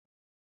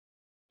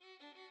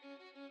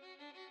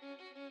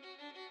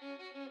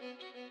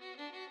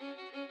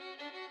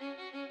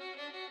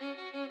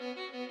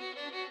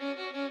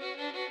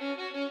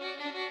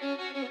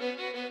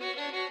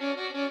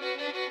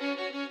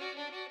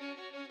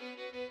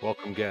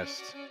Welcome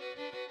guest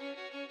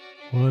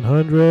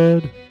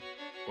 100. 100.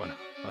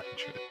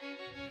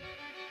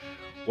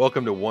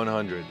 Welcome to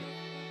 100.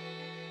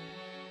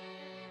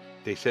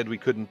 They said we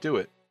couldn't do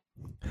it.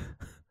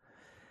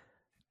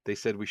 They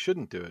said we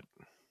shouldn't do it.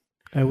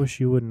 I wish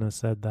you wouldn't have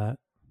said that.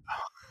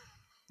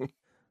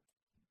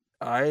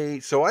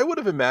 I would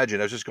have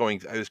imagined, I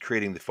was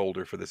creating the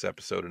folder for this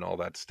episode and all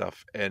that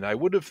stuff, and I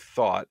would have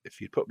thought,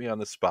 if you put me on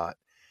the spot,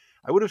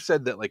 I would have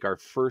said that like our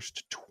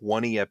first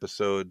 20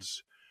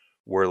 episodes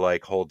were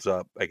like holds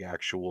up, like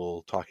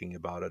actual talking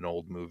about an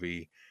old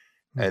movie,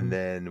 and Mhm.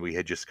 then we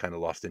had just kind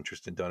of lost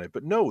interest and done it.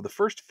 But no, the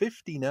first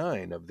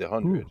 59 of the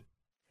 100 Ooh.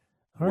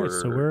 All right,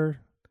 so were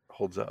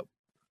holds up.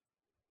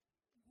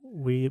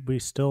 we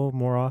still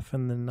more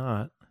often than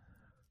not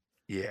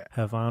Yeah.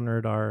 have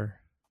honored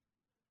our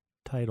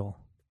title,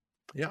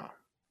 Yeah.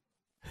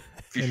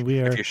 and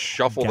we are If you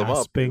shuffle them up,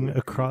 gasping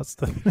across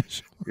the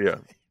finish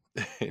line.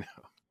 yeah.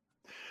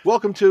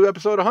 Welcome to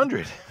episode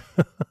 100.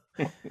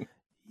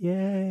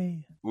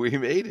 Yay! We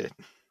made it.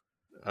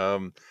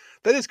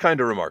 That is kind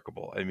of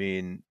remarkable. I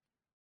mean,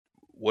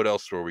 what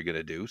else were we going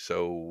to do?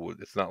 So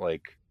it's not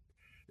like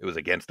it was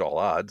against all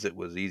odds. It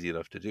was easy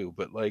enough to do.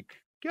 But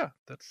like, yeah,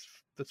 that's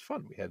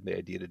fun. We had the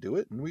idea to do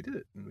it, and we did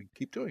it, and we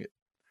keep doing it.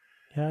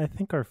 Yeah, I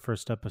think our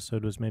first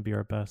episode was maybe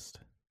our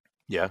best.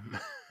 Yeah.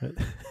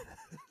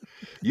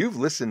 You've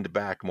listened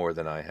back more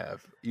than I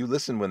have. You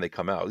listen when they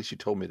come out. At least you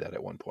told me that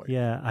at one point.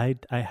 Yeah,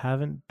 I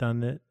haven't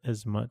done it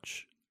as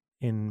much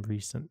in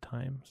recent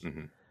times.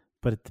 Mm-hmm.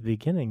 But at the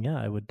beginning, yeah,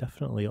 I would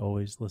definitely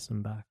always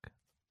listen back.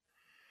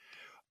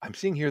 I'm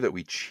seeing here that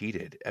we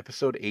cheated.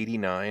 Episode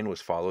 89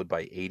 was followed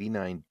by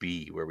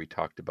 89B, where we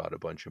talked about a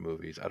bunch of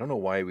movies. I don't know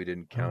why we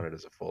didn't count it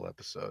as a full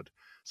episode.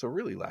 So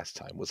really, last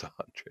time was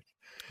 100.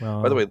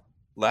 Well, By the way,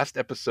 last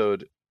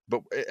episode,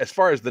 but as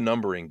far as the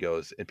numbering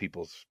goes in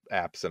people's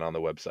apps and on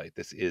the website,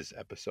 this is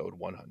episode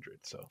 100.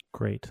 So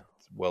great.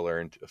 it's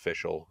well-earned,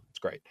 official. It's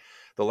great.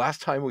 The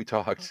last time we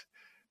talked,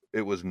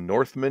 it was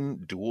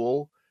Northman,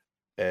 Duel,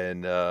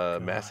 and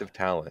Massive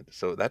Talent.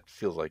 So that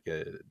feels like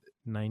a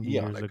 90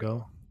 years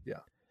ago. Yeah.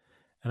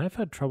 And I've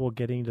had trouble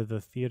getting to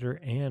the theater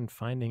and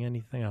finding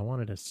anything I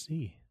wanted to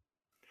see.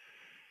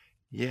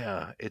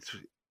 Yeah,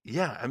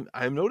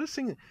 I'm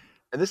noticing,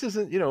 and this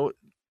isn't,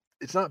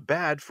 it's not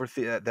bad for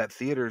that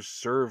theaters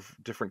serve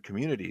different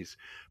communities,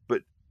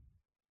 but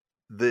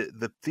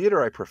the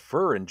theater I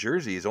prefer in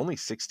Jersey is only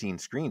 16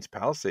 screens.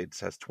 Palisades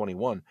has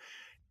 21,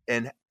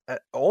 and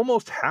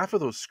almost half of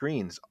those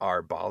screens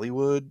are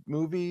Bollywood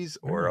movies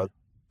or Really? other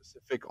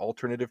specific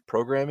alternative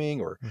programming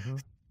or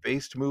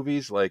based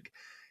movies. Like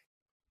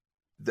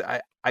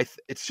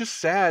it's just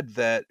sad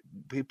that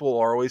people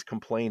are always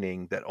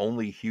complaining that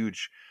only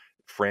huge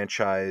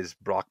franchise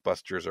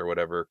blockbusters or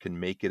whatever can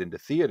make it into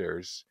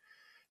theaters.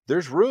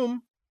 There's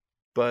room,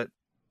 but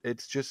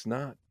it's just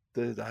not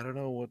I don't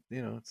know what,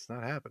 it's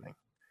not happening.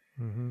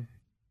 Mm-hmm.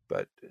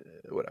 But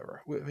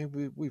whatever.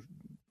 We've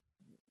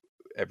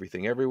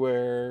Everything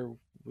Everywhere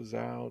was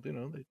out.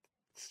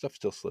 Stuff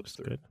still slips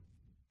through. Good.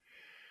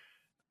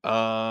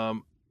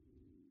 All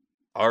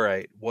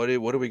right. What do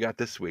we got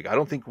this week? I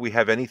don't think we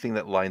have anything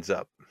that lines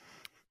up.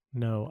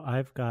 No,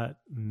 I've got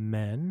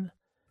Men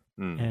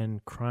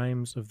and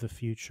Crimes of the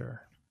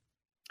Future.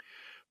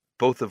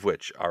 Both of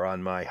which are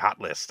on my hot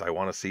list. I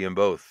want to see them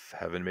both.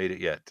 Haven't made it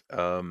yet.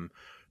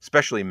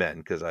 Especially Men,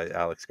 because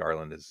Alex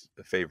Garland is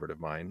a favorite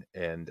of mine,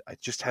 and it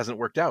just hasn't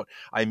worked out.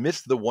 I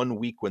missed the 1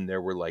 week when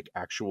there were like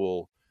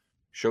actual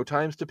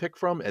showtimes to pick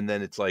from, and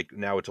then it's like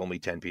now it's only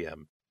 10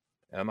 p.m.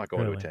 and I'm not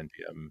going to a 10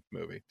 p.m.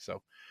 movie.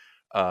 So,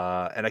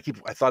 and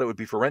I thought it would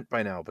be for rent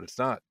by now, but it's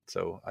not.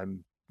 So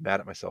I'm mad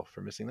at myself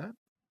for missing that.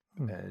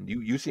 And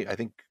you see, I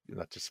think,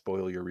 not to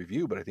spoil your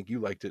review, but I think you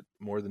liked it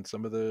more than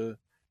some of the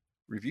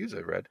reviews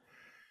I've read.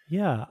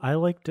 Yeah, I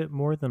liked it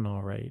more than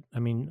all right. I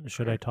mean,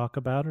 should I talk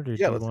about it, or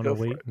do you want to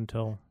wait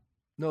until?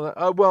 No,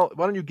 well,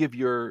 why don't you give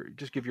your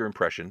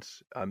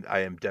impressions?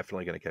 I am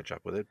definitely going to catch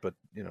up with it, but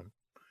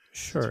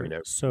Sure.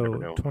 So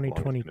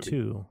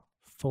 2022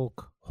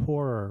 folk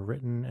horror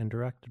written and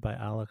directed by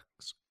Alex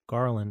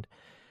Garland,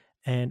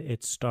 and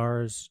it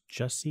stars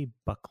Jessie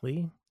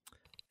Buckley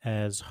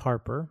as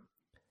Harper,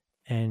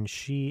 and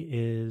she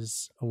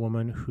is a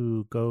woman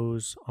who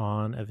goes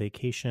on a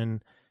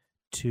vacation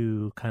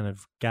to kind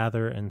of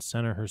gather and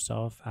center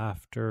herself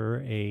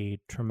after a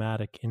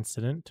traumatic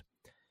incident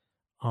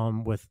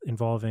with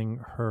involving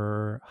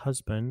her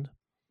husband.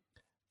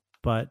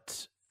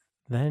 But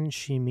then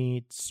she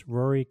meets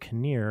Rory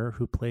Kinnear,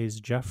 who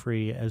plays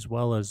Jeffrey, as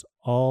well as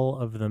all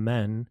of the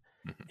men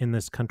in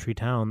this country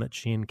town that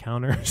she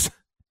encounters.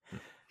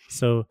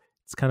 So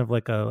it's kind of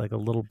like a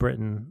Little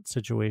Britain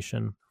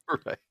situation,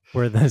 right,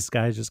 where this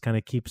guy just kind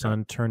of keeps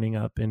on turning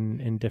up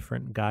in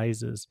different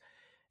guises.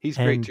 He's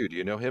great too. Do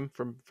you know him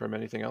from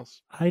anything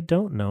else? I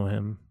don't know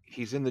him.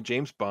 He's in the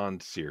James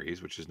Bond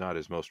series, which is not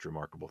his most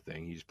remarkable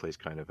thing. He just plays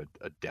kind of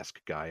a desk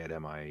guy at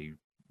MI,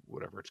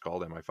 whatever it's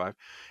called, MI5.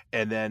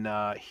 And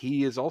then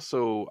he is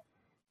also,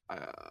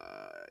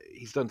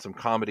 he's done some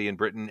comedy in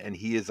Britain, and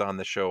he is on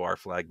the show Our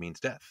Flag Means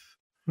Death.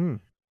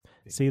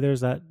 See,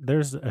 there's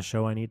a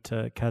show I need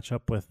to catch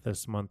up with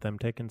this month. I'm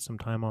taking some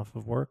time off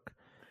of work.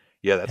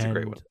 Yeah, that's a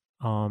great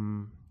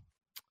one.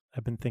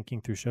 I've been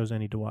thinking through shows I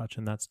need to watch,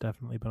 and that's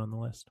definitely been on the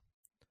list.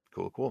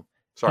 Cool.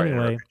 Sorry.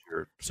 Anyway,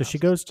 so she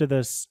goes to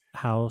this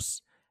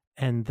house,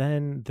 and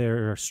then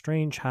there are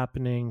strange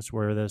happenings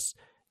where this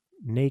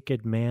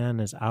naked man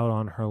is out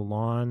on her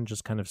lawn,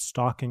 just kind of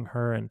stalking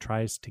her and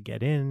tries to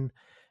get in.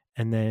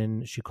 And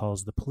then she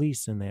calls the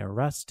police and they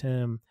arrest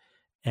him.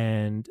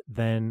 And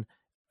then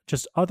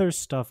just other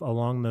stuff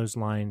along those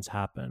lines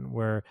happen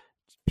where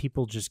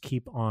people just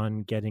keep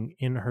on getting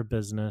in her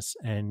business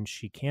and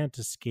she can't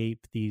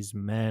escape these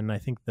men. I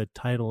think the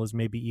title is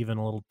maybe even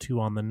a little too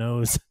on the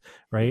nose,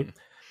 right?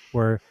 Mm-hmm.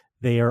 Where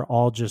they are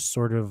all just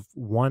sort of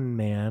one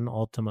man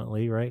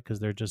ultimately, right? Because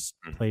they're just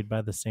played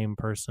by the same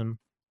person.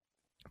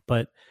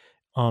 But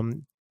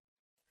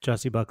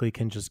Jessie Buckley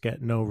can just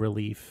get no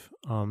relief,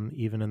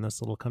 even in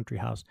this little country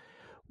house.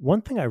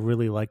 One thing I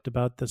really liked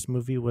about this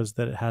movie was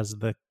that it has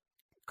the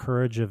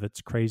courage of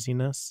its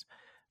craziness.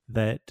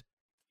 That,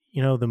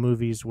 you know, the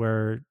movies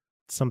where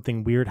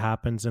something weird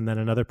happens and then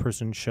another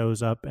person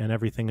shows up and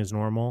everything is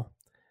normal.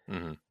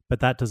 Mm-hmm. But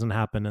that doesn't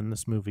happen in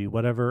this movie.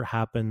 Whatever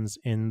happens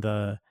in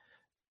the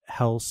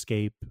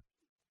hellscape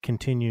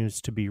continues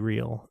to be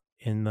real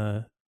in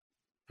the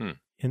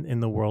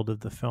in the world of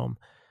the film.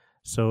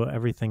 So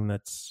everything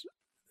that's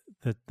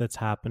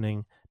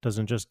happening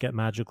doesn't just get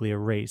magically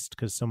erased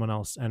because someone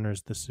else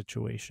enters the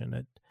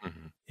situation.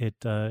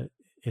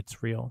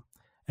 It's real,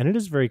 and it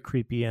is very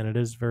creepy and it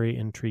is very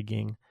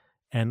intriguing.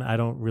 And I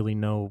don't really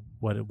know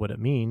what it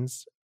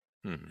means,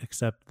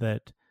 except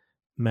that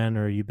men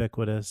are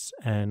ubiquitous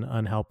and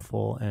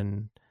unhelpful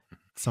and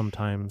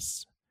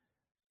sometimes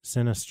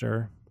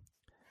sinister.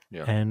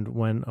 Yeah. And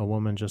when a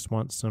woman just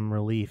wants some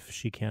relief,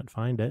 she can't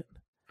find it.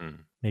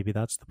 Maybe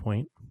that's the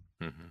point.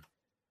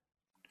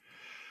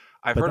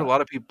 I've heard a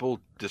lot of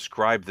people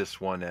describe this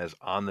one as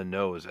on the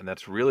nose, and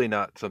that's really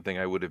not something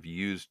I would have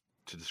used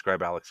to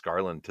describe Alex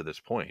Garland to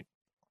this point.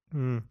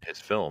 His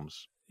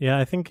films. Yeah,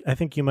 I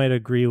think you might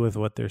agree with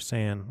what they're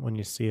saying when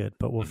you see it,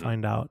 but we'll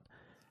find out.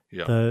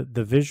 Yeah.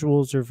 The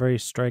visuals are very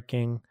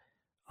striking.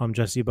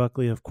 Jessie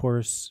Buckley, of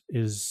course,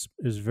 is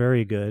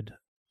very good.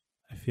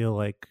 I feel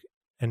like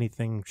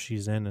anything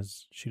she's in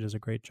she does a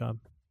great job.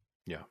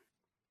 Yeah,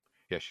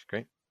 she's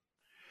great.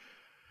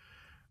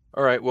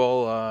 All right,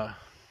 well,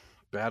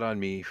 bad on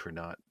me for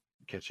not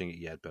catching it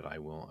yet, but I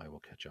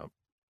will catch up.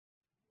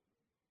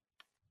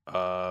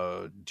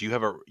 Do you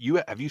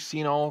have you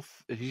seen all?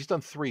 He's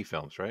done 3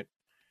 films, right?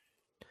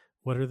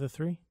 What are the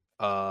 3?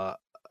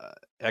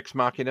 Ex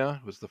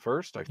Machina was the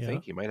first, I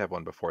think. He might have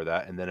one before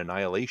that, and then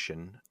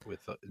Annihilation with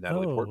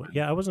Natalie Portman.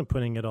 Yeah, I wasn't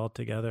putting it all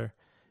together.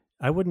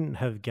 I wouldn't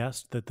have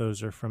guessed that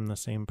those are from the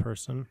same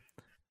person.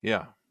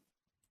 Yeah.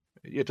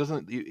 It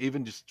doesn't,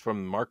 even just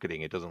from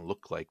marketing, it doesn't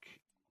look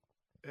like,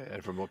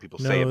 and from what people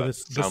say about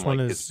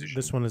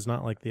this one is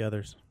not like the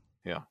others.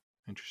 Yeah,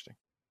 interesting.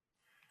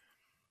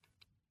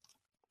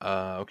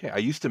 Okay, I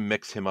used to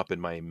mix him up in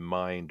my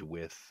mind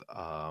with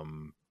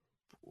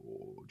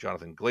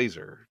Jonathan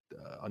Glazer,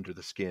 Under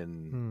the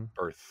Skin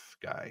Earth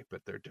guy,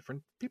 but they're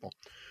different people.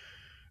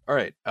 All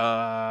right,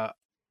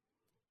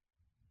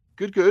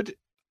 good.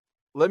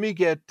 Let me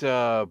get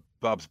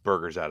Bob's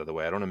Burgers out of the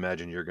way. I don't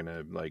imagine you're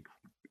gonna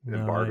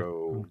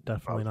embargo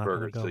definitely Bob's not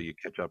Burgers go. so you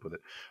catch up with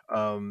it.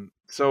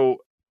 So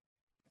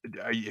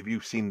have you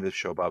seen this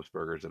show Bob's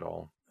Burgers at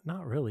all?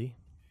 Not really.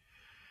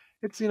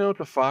 It's it's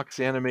a Fox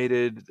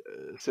animated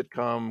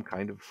sitcom,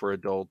 kind of for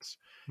adults.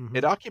 Mm-hmm.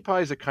 It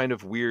occupies a kind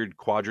of weird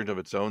quadrant of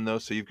its own, though.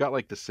 So you've got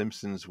like The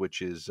Simpsons,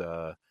 which is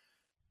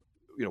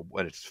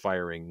when it's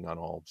firing on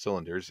all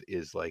cylinders,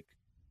 is like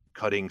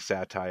cutting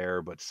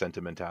satire but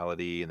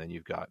sentimentality, and then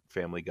you've got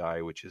Family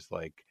Guy, which is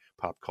like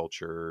pop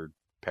culture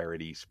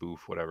parody,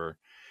 spoof, whatever.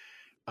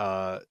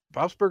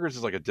 Bob's Burgers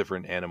is like a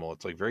different animal.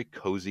 It's like very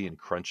cozy and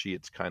crunchy.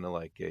 It's kind of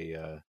like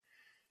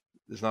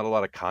there's not a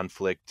lot of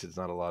conflict. It's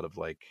not a lot of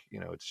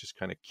it's just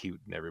kind of cute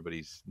and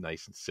everybody's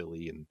nice and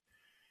silly and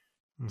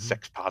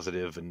sex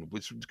positive, and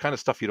it's kind of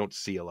stuff you don't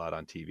see a lot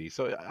on TV.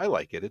 So I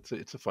like it.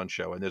 It's a fun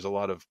show, and there's a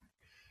lot of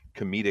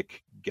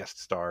comedic guest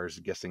stars.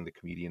 Guessing the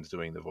comedians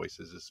doing the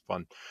voices is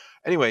fun.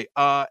 Anyway,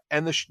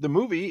 and the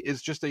movie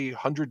is just a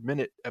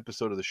 100-minute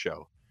episode of the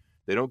show.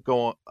 They don't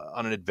go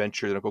on an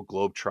adventure. They don't go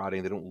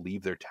globetrotting. They don't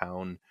leave their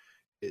town.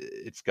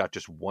 It's got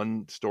just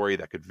one story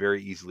that could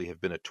very easily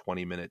have been a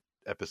 20-minute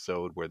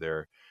episode where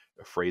they're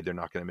afraid they're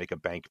not going to make a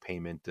bank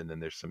payment, and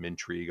then there's some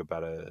intrigue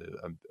about a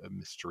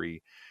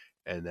mystery,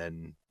 and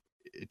then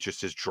it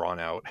just is drawn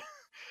out.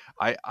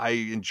 I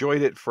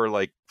enjoyed it for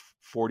like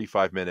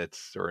 45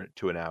 minutes or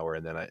to an hour,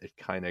 and then it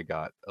kind of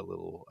got I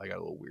got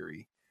a little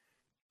weary.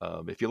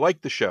 If you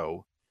like the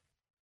show,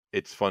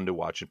 it's fun to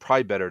watch, and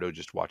probably better to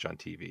just watch on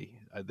TV.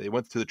 They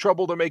went to the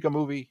trouble to make a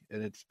movie,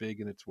 and it's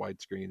big and it's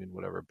widescreen and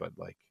whatever, but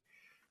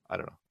I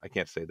don't know. I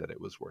can't say that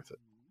it was worth it.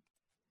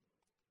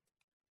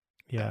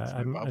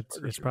 Yeah,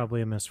 it's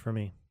probably a miss for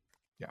me.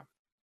 Yeah.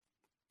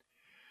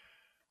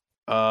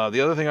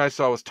 The other thing I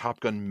saw was Top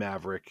Gun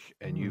Maverick,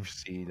 and Mm. you've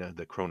seen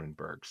the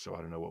Cronenberg, so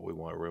I don't know where we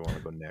want to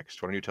go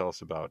next. Why don't you tell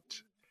us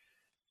about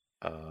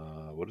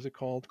what is it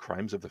called?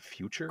 Crimes of the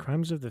Future?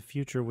 Crimes of the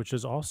Future, which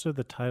is also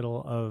the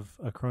title of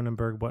a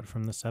Cronenberg,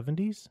 from the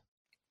 70s?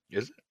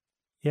 Is it?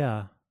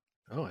 Yeah.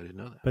 Oh, I didn't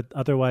know that. But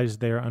otherwise,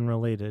 they're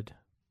unrelated.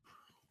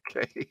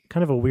 Okay.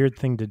 Kind of a weird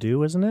thing to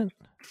do, isn't it?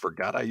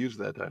 Forgot I used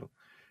that title.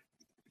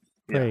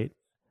 Great.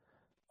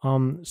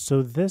 Yeah.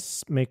 So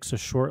this makes a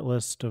short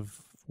list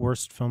of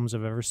worst films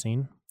I've ever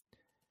seen.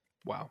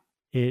 Wow.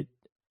 It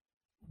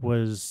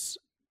was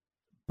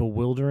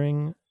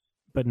bewildering,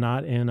 but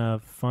not in a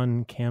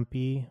fun,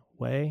 campy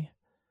way.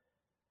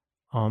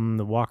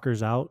 The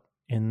walkers out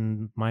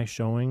in my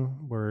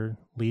showing were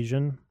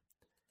legion.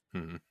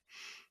 Mm-hmm.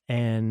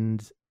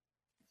 And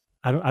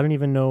I don't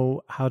even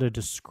know how to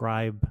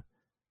describe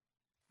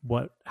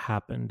what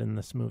happened in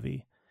this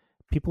movie.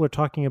 People are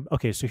talking about,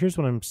 okay, so here's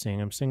what I'm seeing.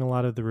 I'm seeing a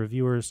lot of the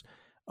reviewers,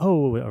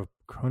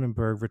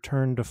 Cronenberg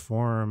returned to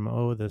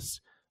form,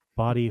 this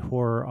body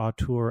horror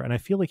auteur. And I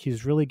feel like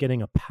he's really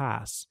getting a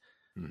pass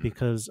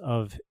because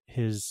of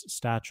his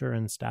stature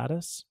and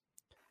status.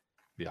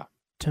 Yeah.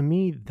 To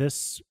me,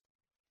 this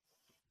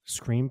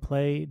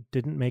screenplay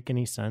didn't make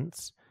any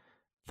sense.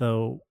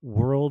 The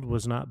world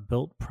was not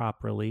built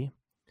properly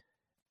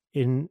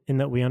in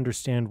that we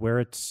understand where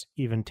it's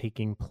even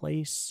taking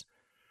place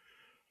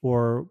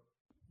or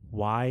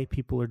why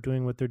people are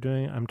doing what they're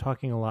doing. I'm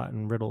talking a lot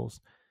in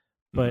riddles,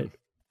 but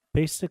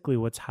basically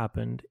what's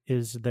happened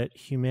is that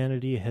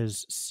humanity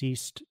has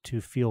ceased to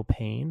feel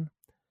pain,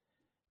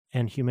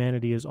 and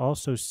humanity has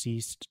also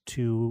ceased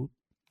to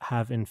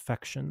have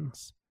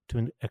infections,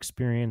 to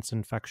experience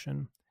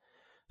infection.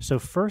 So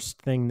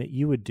first thing that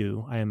you would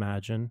do, I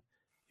imagine,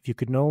 if you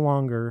could no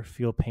longer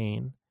feel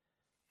pain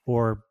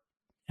or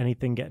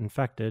anything get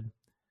infected,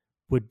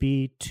 would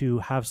be to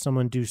have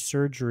someone do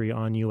surgery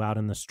on you out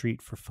in the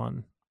street for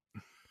fun.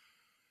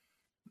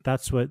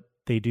 That's what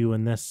they do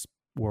in this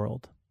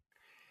world.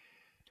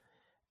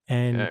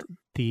 And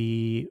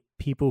the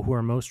people who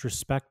are most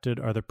respected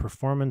are the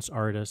performance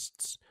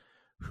artists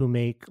who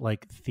make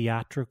like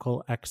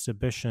theatrical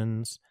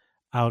exhibitions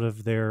out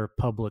of their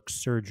public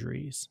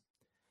surgeries.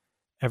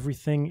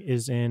 Everything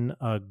is in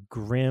a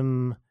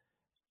grim,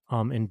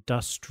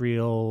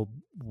 industrial,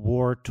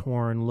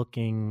 war-torn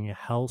looking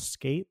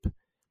hellscape.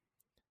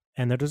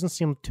 And there doesn't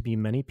seem to be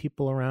many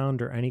people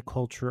around or any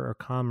culture or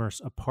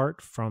commerce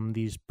apart from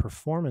these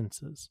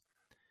performances.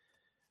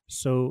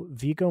 So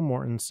Viggo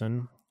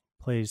Mortensen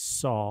plays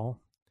Saul,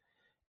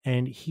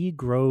 and he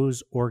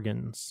grows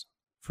organs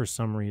for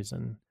some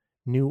reason,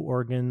 new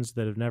organs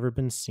that have never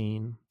been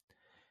seen.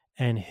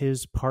 And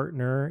his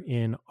partner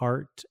in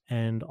art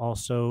and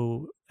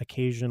also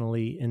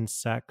occasionally in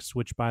sex,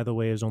 which, by the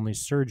way, is only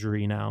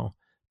surgery now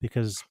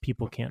because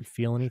people can't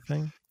feel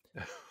anything.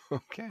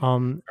 Okay.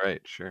 All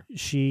right, sure.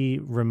 She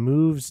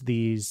removes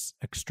these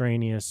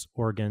extraneous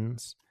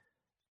organs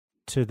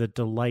to the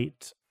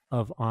delight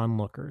of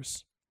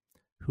onlookers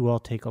who all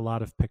take a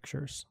lot of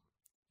pictures.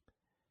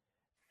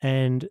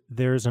 And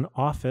there's an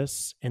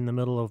office in the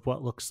middle of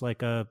what looks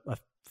like a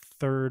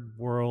third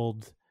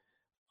world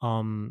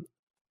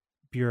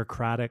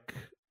bureaucratic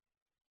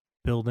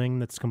building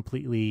that's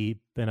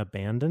completely been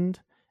abandoned,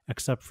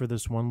 except for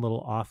this one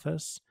little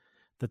office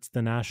that's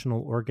the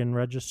National Organ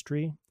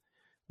Registry,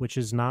 which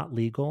is not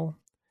legal,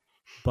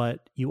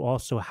 but you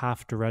also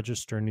have to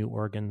register new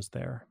organs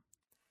there.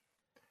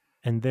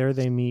 And there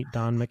they meet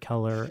Don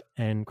McKellar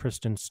and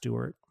Kristen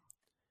Stewart,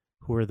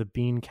 who are the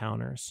bean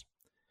counters.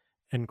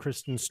 And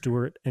Kristen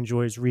Stewart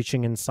enjoys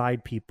reaching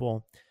inside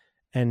people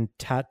and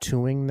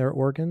tattooing their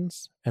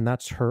organs, and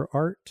that's her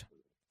art.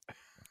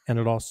 And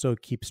it also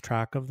keeps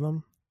track of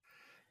them.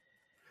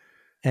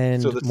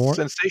 And so the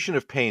sensation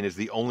of pain is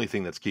the only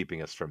thing that's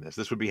keeping us from this.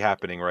 This would be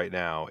happening right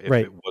now if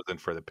it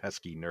wasn't for the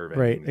pesky nerve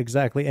ending. Right,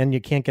 exactly. And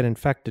you can't get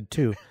infected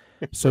too.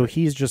 So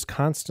he's just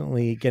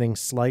constantly getting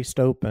sliced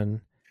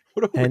open.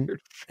 And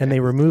they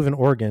remove an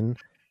organ,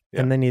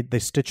 and then they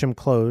stitch him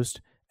closed.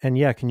 And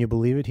can you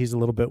believe it? He's a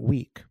little bit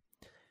weak.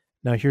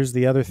 Now, here's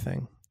the other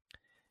thing.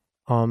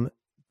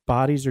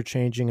 Bodies are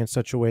changing in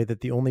such a way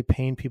that the only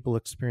pain people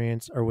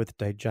experience are with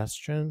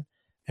digestion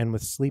and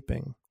with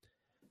sleeping.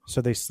 So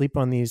they sleep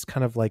on these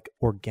kind of like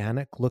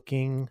organic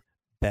looking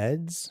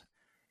beds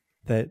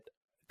that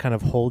kind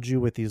of hold you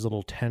with these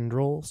little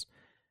tendrils.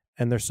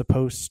 And they're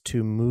supposed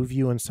to move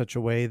you in such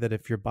a way that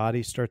if your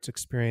body starts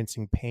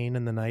experiencing pain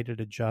in the night, it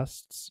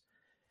adjusts.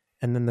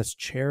 And then this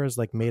chair is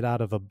like made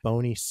out of a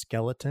bony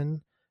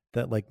skeleton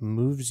that like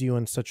moves you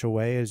in such a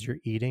way as you're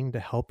eating to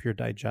help your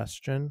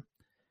digestion.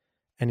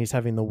 And he's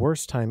having the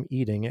worst time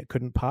eating. It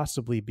couldn't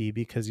possibly be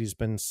because he's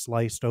been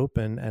sliced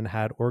open and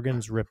had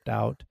organs ripped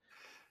out,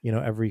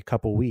 every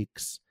couple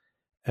weeks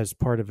as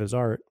part of his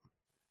art.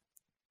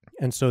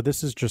 And so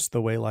this is just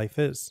the way life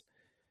is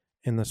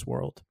in this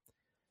world.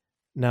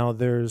 Now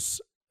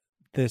there's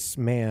this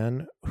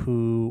man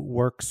who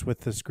works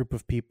with this group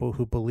of people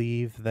who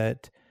believe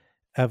that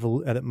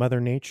that Mother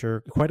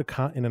Nature,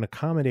 in an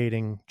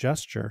accommodating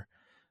gesture,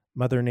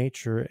 Mother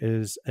Nature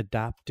is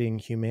adapting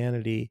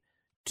humanity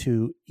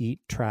to eat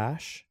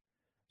trash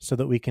so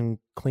that we can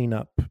clean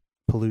up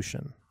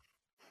pollution.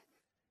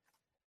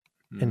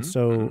 And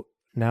so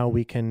now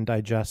we can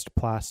digest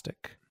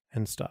plastic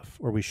and stuff,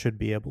 or we should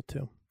be able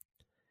to.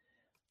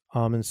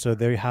 And so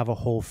they have a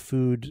whole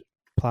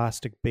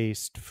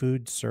plastic-based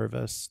food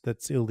service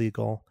that's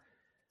illegal,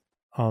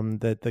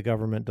 that the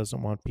government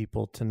doesn't want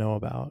people to know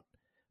about.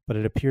 But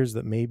it appears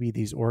that maybe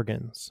these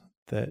organs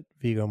that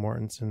Viggo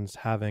Mortensen's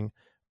having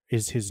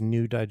is his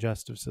new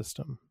digestive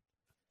system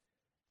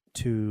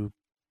to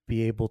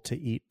be able to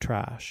eat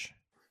trash.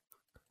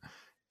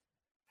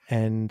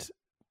 And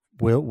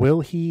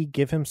will he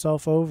give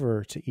himself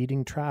over to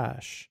eating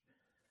trash?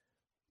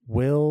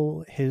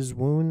 Will his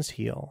wounds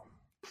heal?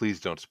 Please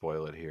don't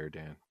spoil it here,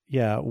 Dan.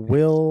 Yeah.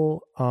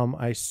 Will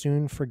I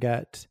soon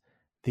forget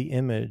the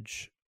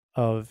image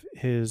of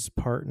his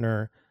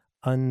partner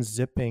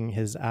unzipping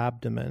his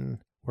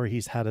abdomen where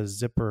he's had a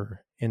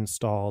zipper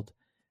installed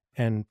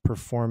and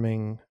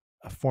performing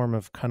a form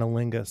of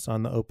cunnilingus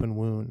on the open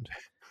wound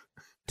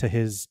to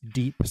his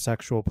deep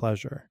sexual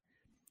pleasure?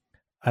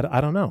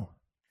 I don't know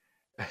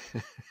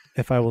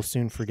if I will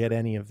soon forget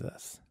any of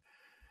this.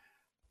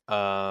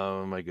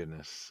 My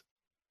goodness.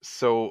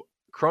 So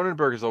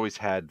Cronenberg has always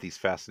had these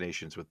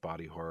fascinations with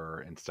body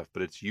horror and stuff,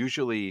 but he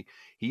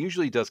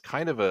usually does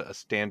kind of a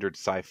standard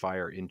sci-fi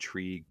or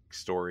intrigue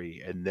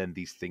story, and then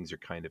these things are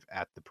kind of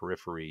at the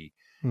periphery.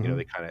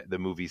 Mm-hmm. The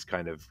movies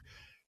kind of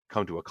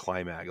come to a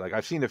climax. Like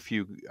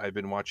I've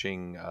been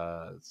watching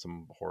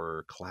some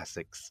horror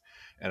classics,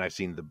 and I've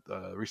seen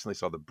recently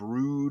saw The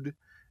Brood,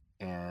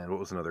 and what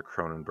was another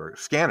Cronenberg?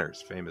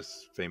 Scanners,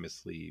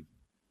 famously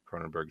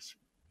Cronenberg's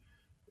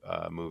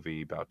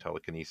movie about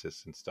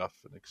telekinesis and stuff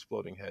and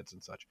exploding heads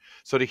and such.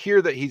 So to hear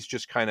that he's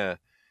just kind of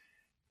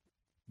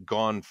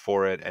gone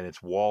for it and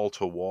it's wall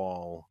to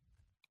wall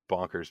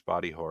bonkers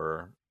body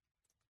horror,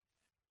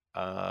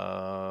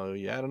 I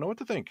don't know what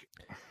to think.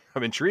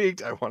 I'm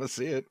intrigued. I want to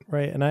see it.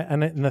 Right.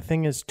 And the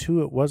thing is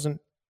too, it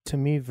wasn't to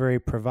me very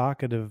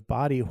provocative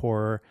body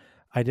horror.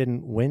 I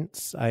didn't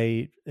wince.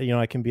 I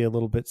can be a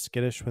little bit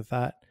skittish with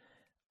that.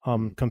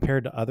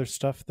 Compared to other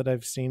stuff that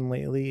I've seen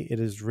lately, it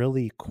is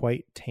really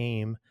quite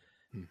tame.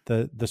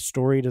 The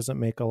story doesn't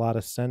make a lot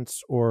of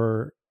sense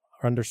or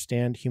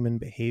understand human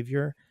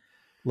behavior.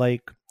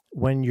 Like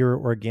when your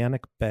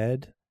organic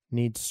bed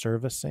needs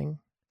servicing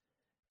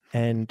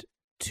and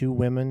two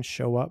women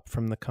show up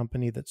from the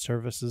company that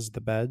services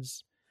the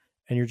beds,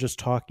 and you're just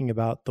talking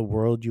about the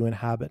world you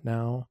inhabit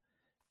now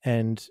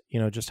and,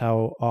 just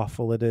how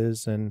awful it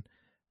is. And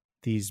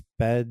these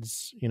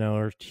beds,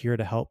 are here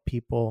to help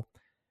people.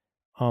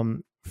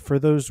 For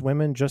those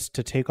women just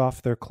to take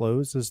off their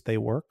clothes as they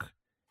work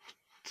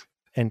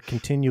and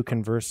continue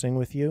conversing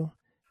with you,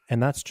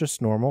 and that's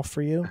just normal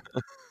for you.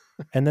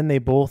 And then they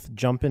both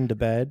jump into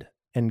bed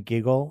and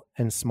giggle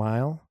and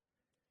smile,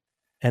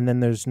 and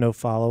then there's no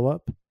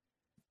follow-up.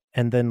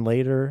 And then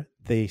later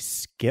they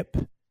skip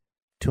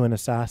to an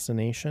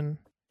assassination,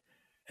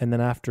 and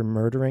then after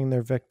murdering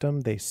their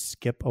victim, they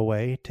skip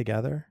away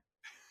together.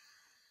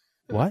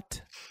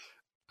 What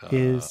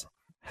is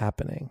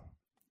happening?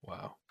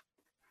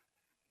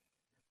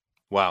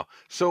 Wow.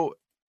 So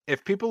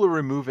if people are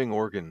removing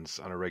organs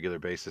on a regular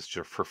basis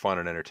for fun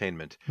and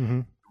entertainment,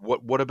 mm-hmm.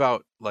 what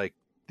about like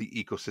the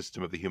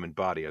ecosystem of the human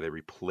body? Are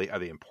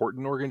they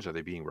important organs? Are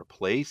they being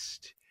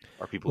replaced?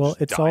 Are people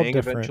just dying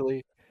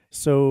eventually?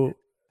 So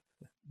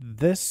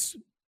this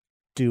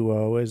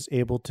duo is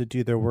able to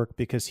do their work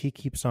because he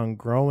keeps on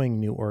growing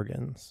new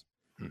organs.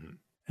 Mm-hmm.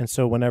 And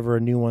so whenever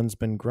a new one's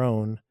been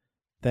grown,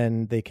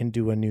 then they can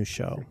do a new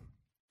show.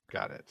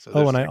 Got it.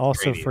 So and I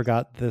also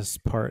forgot this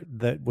part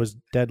that was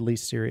deadly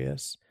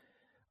serious.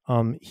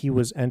 He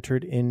was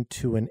entered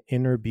into an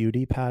inner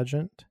beauty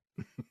pageant.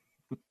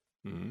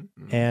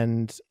 Mm-hmm.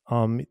 And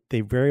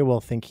they very well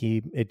think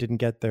it didn't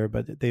get there,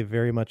 but they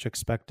very much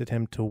expected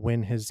him to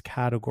win his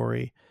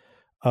category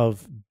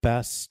of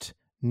best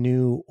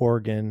new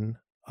organ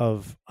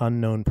of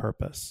unknown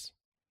purpose.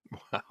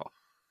 Wow.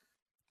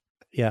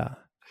 Yeah.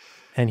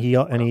 And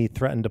he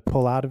threatened to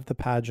pull out of the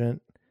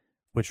pageant,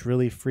 which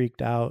really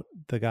freaked out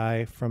the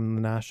guy from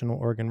the National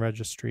Organ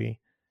Registry,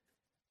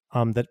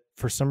 that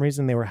for some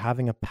reason they were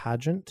having a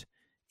pageant,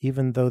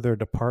 even though their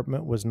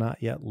department was not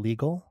yet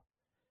legal.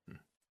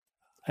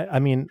 I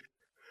mean,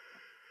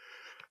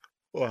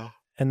 wow.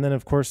 And then,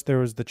 of course, there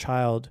was the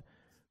child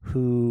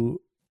who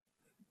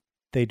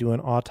they do an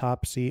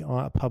autopsy,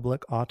 a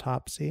public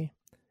autopsy.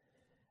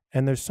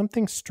 And there's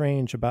something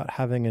strange about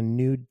having a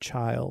nude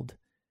child,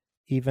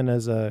 even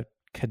as a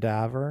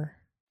cadaver,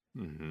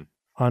 mm-hmm.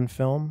 on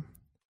film.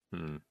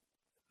 Mm-hmm.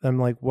 I'm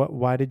like,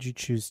 why did you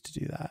choose to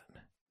do that?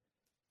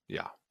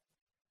 Yeah.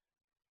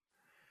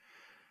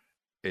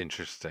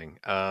 Interesting.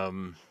 I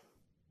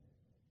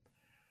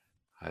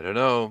don't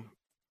know.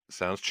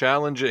 Sounds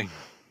challenging.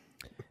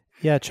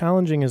 Yeah,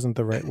 challenging isn't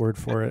the right word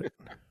for it.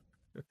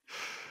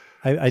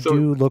 I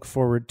do look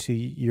forward to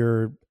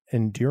your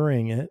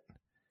enduring it.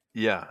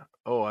 Yeah.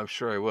 Oh, I'm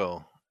sure I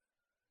will.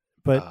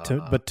 But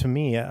to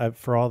me,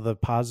 for all the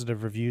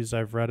positive reviews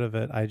I've read of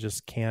it, I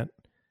just can't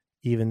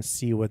even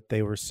see what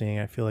they were seeing.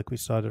 I feel like we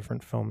saw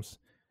different films.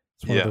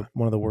 It's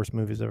one of the worst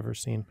movies I've ever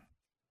seen.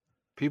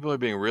 People are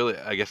being really,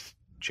 I guess,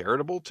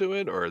 charitable to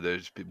it, or they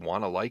just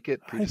want to like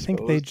it. I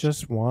think they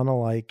just want to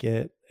like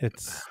it.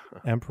 It's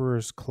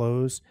Emperor's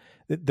Clothes.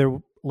 They're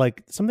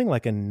like something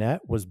like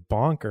Annette was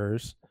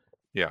bonkers.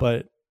 Yeah,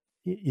 but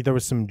there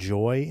was some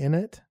joy in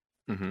it.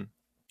 Mm-hmm.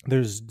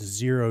 There's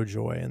zero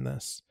joy in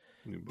this.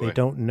 They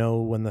don't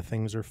know when the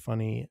things are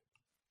funny.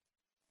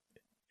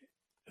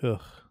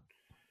 Ugh.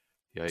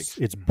 Yikes.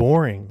 It's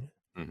boring.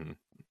 Mm-hmm.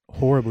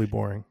 Horribly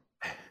boring.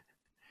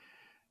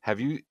 Have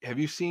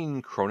you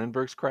seen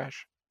Cronenberg's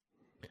Crash?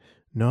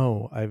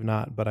 No, I've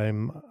not, but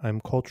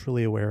I'm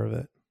culturally aware of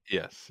it.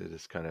 Yes, it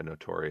is kind of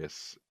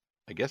notorious.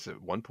 I guess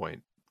at one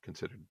point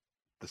considered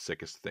the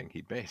sickest thing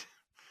he'd made.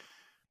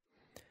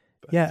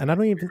 Yeah, and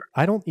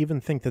I don't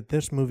even think that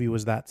this movie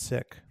was that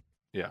sick.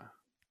 Yeah.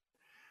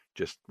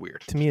 Just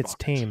weird. To me, it's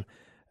tame.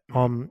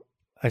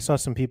 I saw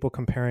some people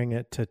comparing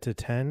it to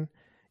 10.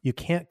 You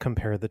can't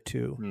compare the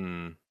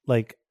two.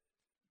 Like,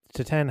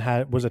 to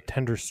 10 was a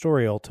tender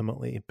story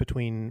ultimately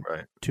between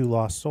two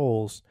lost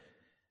souls,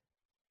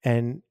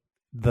 and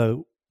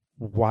the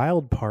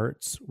wild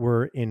parts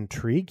were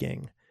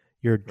intriguing.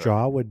 Your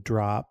jaw would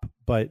drop,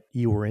 but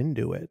you were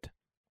into it.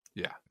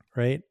 Yeah.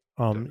 Right?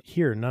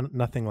 Here,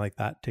 nothing like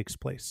that takes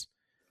place.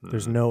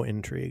 There's no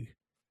intrigue.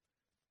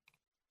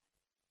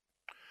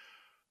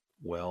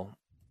 Well,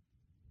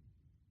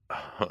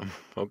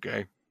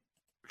 okay.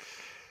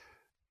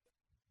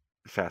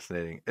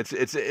 Fascinating.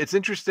 It's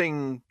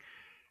interesting.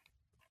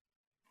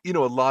 You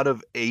know, a lot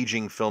of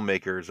aging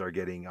filmmakers are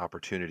getting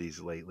opportunities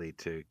lately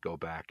to go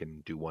back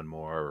and do one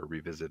more or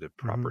revisit a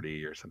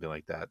property or something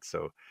like that.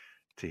 So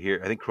to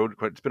hear, I think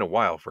it's been a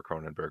while for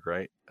Cronenberg,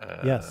 right?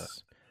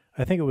 Yes.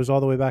 I think it was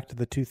all the way back to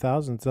the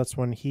 2000s. That's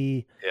when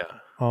he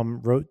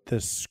wrote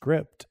this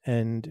script,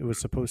 and it was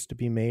supposed to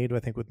be made, I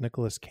think, with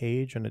Nicolas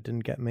Cage, and it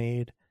didn't get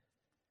made.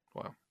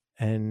 Wow.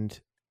 And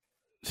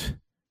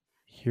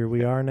here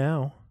we are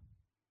now.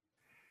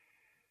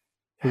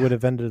 It would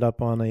have ended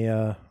up on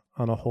a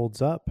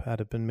holds up had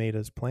it been made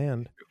as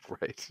planned.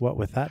 Right. What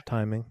with that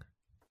timing?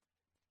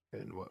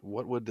 And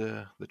what would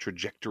the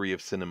trajectory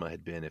of cinema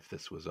had been if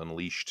this was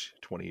unleashed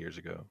 20 years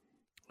ago?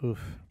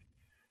 Oof.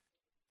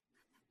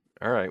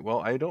 All right. Well,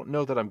 I don't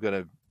know that I'm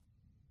going to...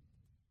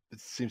 It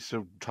seems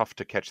so tough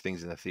to catch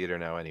things in the theater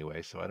now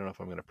anyway, so I don't know if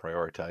I'm going to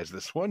prioritize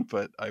this one,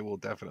 but I will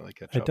definitely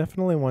catch up. I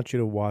definitely want you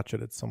to watch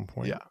it at some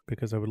point,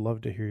 because I would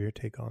love to hear your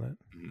take on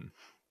it. Mm-hmm.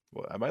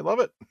 Well, I might love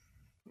it.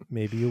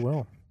 Maybe you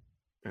will.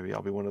 Maybe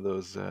I'll be one of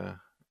those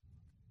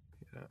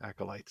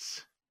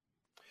acolytes.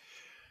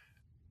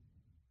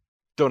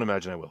 Don't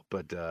imagine I will,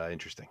 but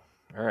interesting.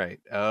 All right.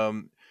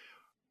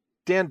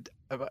 Dan,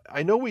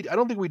 I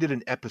don't think we did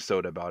an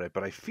episode about it,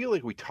 but I feel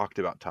like we talked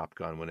about Top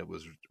Gun when it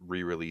was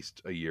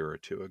re-released a year or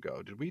two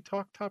ago. Did we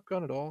talk Top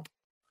Gun at all?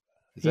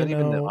 Is that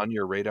even on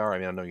your radar? I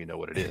mean, I know you know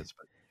what it is,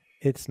 but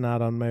it's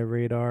not on my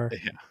radar.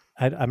 Yeah.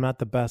 I'm not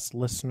the best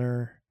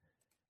listener.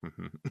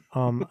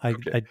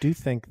 I do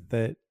think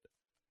that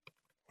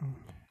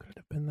could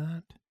have been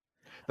that.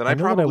 Then I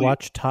know that I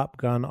watched Top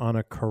Gun on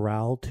a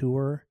corral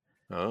tour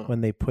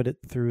when they put it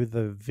through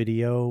the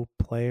video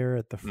player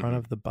at the front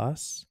of the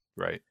bus.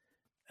 Right.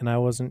 And I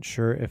wasn't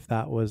sure if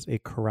that was a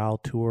corral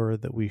tour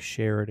that we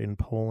shared in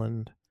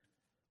Poland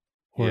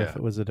or if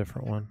it was a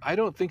different one. I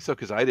don't think so,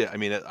 because I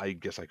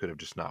guess I could have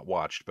just not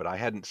watched, but I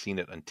hadn't seen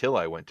it until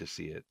I went to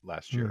see it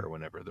last year or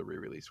whenever the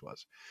re-release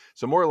was.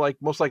 So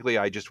most likely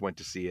I just went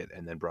to see it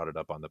and then brought it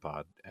up on the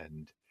pod.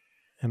 And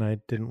I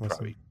didn't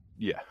listen.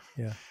 Yeah.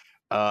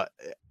 Yeah.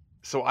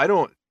 So I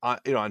don't,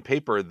 on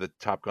paper, the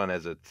Top Gun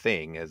as a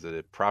thing, as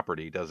a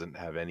property, doesn't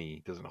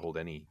hold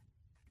any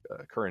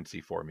currency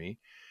for me.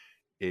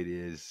 It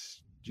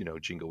is,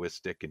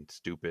 jingoistic and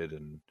stupid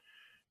and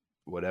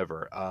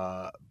whatever.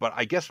 But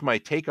I guess my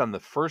take on the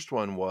first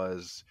one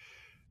was,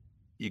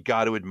 you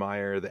got to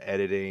admire the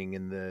editing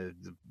and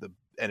the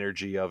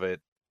energy of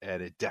it,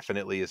 and it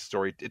definitely is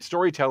it's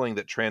storytelling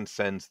that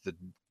transcends the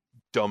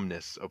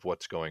dumbness of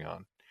what's going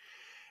on.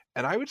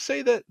 And I would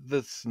say that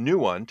this new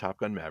one, Top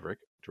Gun Maverick,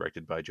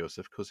 directed by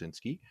Joseph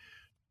Kosinski,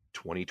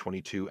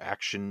 2022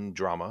 action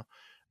drama,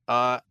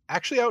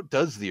 actually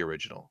outdoes the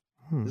original.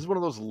 This is one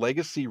of those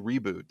legacy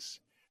reboots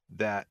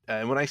that,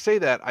 and when I say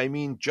that, I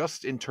mean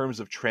just in terms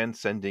of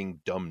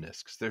transcending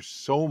dumbness, because there's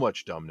so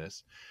much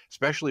dumbness,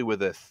 especially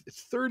with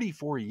it's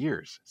 34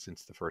 years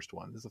since the first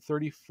one. There's a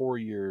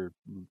 34-year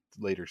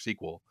later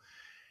sequel.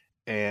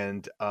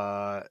 And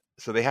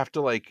so they have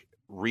to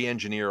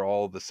re-engineer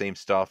all the same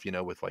stuff,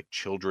 with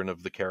children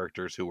of the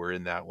characters who were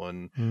in that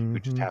one, who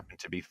just happen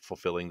to be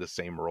fulfilling the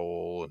same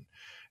role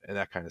and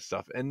that kind of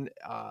stuff. And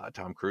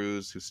Tom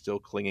Cruise, who's still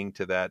clinging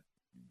to that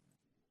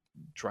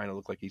trying to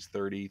look like he's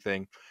 30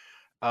 thing.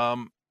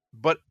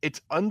 But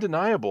it's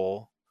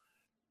undeniable.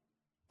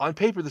 On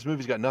paper, this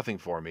movie's got nothing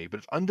for me, but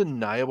it's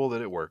undeniable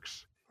that it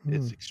works.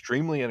 It's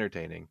extremely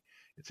entertaining.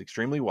 It's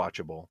extremely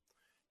watchable.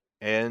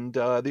 And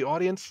the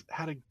audience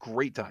had a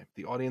great time.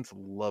 The audience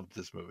loved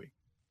this movie.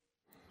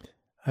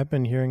 I've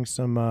been hearing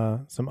some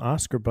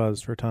Oscar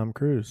buzz for Tom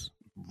Cruise.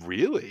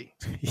 Really?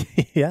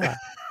 Yeah.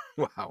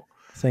 Wow.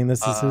 Saying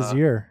this is his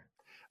year.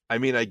 I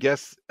mean, I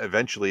guess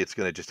eventually it's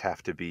going to just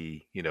have to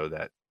be,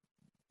 that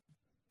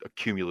a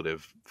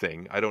cumulative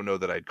thing. I don't know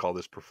that I'd call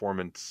this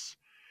performance.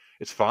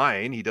 It's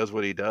fine. He does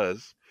what he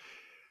does.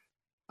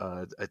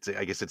 I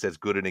guess it's as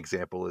good an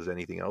example as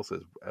anything else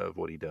of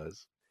what he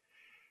does.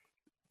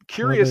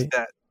 Curious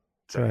that.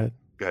 Sorry,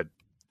 go ahead.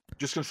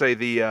 Just gonna say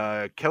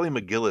the Kelly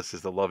McGillis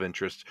is the love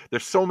interest.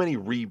 There's so many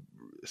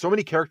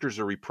characters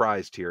are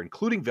reprised here,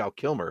 including Val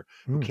Kilmer,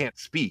 who can't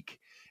speak,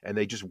 and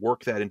they just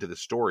work that into the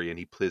story.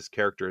 And his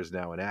character is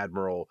now an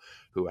admiral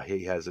who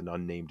he has an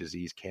unnamed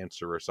disease,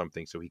 cancer or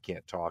something, so he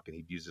can't talk, and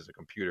he uses a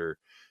computer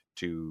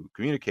to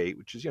communicate,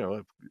 which is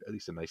at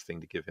least a nice thing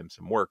to give him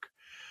some work.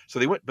 So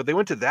they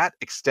went to that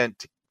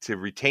extent to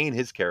retain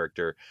his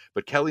character,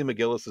 but Kelly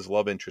McGillis's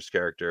love interest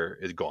character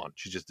is gone.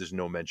 There's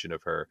no mention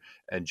of her,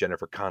 and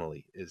Jennifer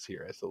Connelly is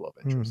here as the love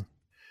interest.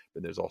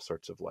 But there's all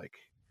sorts of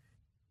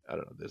I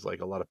don't know, there's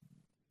a lot of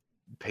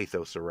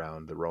pathos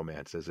around the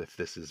romance as if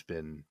this has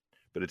been,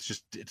 but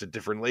it's a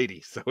different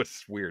lady, so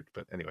it's weird.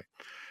 But anyway,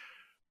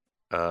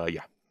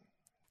 yeah,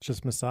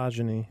 just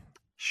misogyny.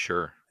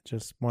 Sure,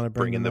 just want to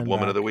bring in the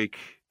woman of the week.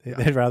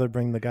 They'd rather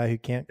bring the guy who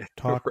can't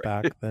talk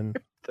right. back than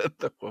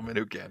the woman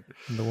who can.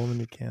 The woman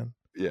who can.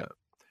 Yeah.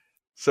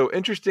 So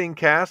interesting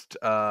cast.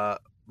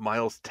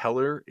 Miles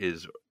Teller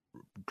is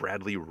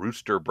Bradley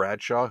Rooster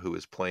Bradshaw, who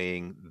is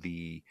playing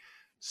the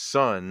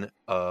son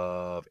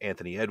of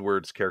Anthony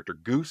Edwards' character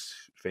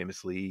Goose,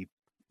 famously,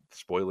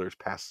 spoilers,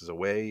 passes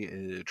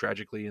away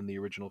tragically in the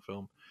original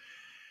film.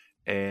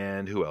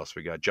 And who else?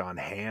 We got John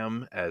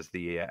Hamm as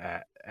the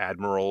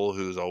admiral,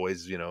 who's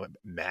always,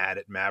 mad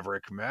at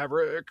Maverick.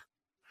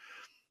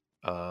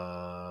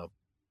 Yeah,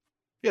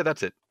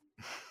 that's it.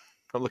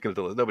 I'm looking at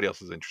the list. Nobody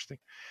else is interesting.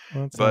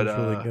 Well, that sounds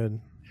really good.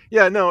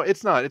 Yeah, no,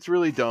 it's not. It's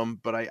really dumb,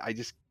 but I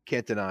just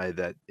can't deny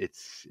that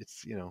it's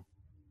it's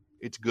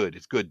good.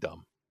 It's good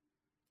dumb.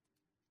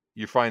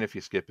 You're fine if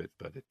you skip it,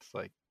 but it's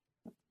like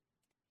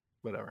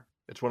whatever.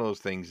 It's one of those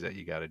things that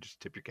you got to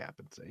just tip your cap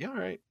and say, yeah, all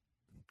right.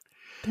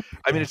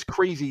 I mean, it's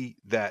crazy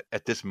that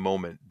at this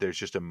moment there's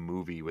just a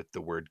movie with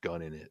the word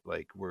gun in it.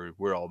 Like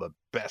we're all the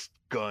best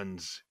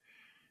guns.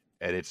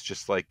 And it's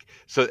just and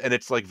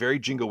it's very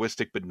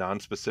jingoistic but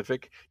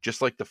non-specific,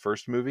 just like the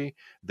first movie.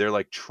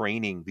 They're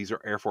training. These are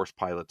Air Force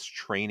pilots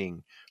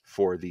training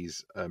for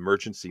these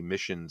emergency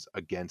missions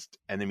against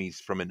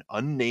enemies from an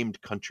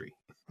unnamed country.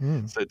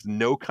 So it's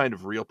no kind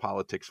of real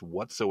politics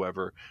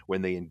whatsoever.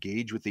 When they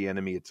engage with the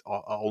enemy, it's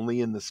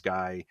only in the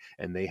sky,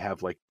 and they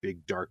have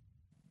big dark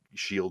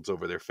shields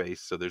over their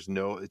face. So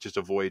it just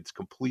avoids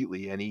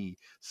completely any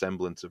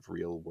semblance of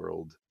real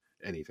world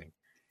anything.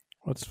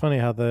 Well, it's funny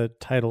how the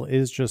title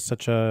is just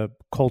such a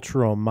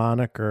cultural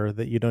moniker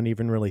that you don't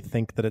even really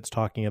think that it's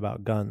talking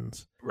about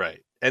guns. Right.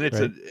 And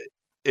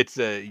it's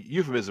a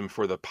euphemism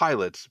for the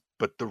pilots,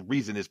 but the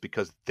reason is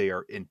because they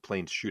are in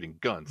planes shooting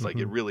guns.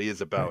 It really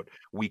is about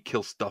we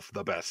kill stuff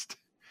the best,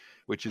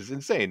 which is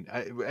insane.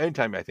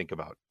 Anytime I think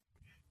about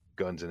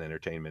guns and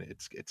entertainment,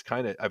 it's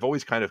kind of, I've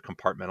always kind of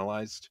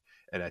compartmentalized,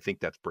 and I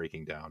think that's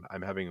breaking down.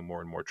 I'm having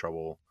more and more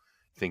trouble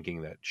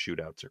thinking that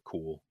shootouts are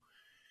cool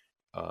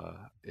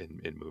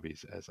in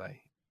movies as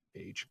I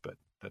age, but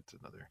that's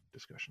another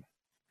discussion.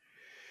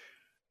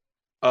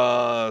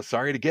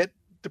 Sorry to get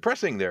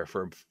depressing there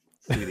for a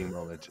fleeting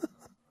moment.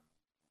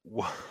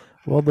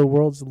 Well, the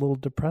world's a little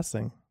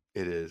depressing.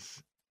 It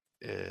is.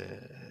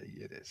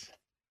 It is.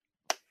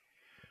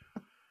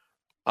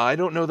 I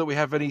don't know that we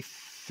have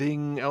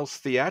anything else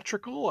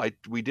theatrical.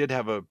 We did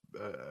have a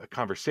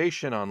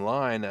conversation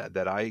online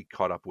that I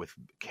caught up with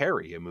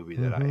Carrie, a movie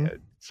that I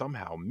had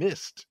somehow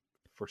missed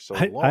for so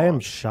long. I am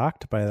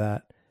shocked by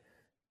that.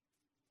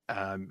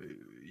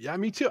 Yeah,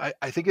 me too.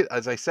 I think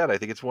as I said, I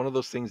think it's one of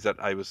those things that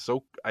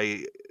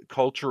I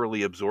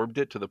culturally absorbed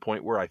it to the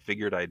point where I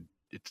figured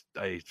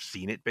I've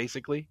seen it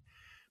basically,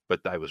 but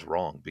I was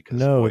wrong because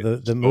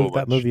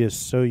that movie is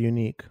so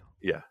unique.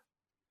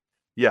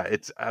 Yeah,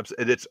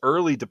 it's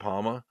early De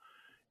Palma,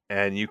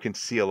 and you can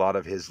see a lot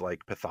of his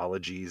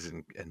pathologies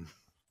and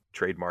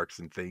trademarks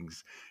and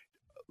things.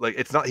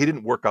 It's not, he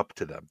didn't work up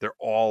to them. They're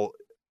all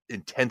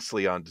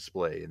intensely on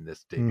display in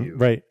this debut.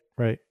 Right.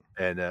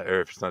 And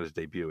or if it's not his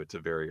debut, I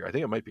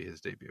think it might be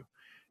his debut.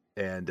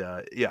 And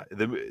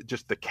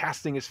the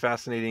casting is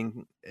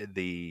fascinating.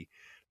 The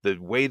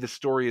way the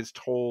story is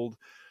told,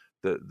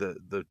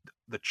 the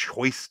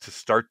choice to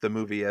start the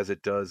movie as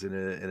it does in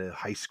a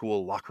high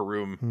school locker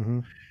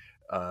room,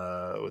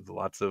 with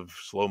lots of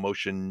slow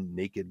motion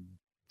naked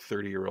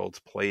 30-year-olds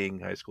playing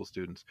high school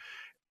students.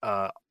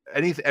 And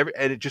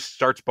it just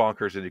starts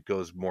bonkers, and it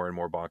goes more and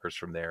more bonkers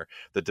from there.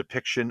 The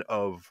depiction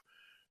of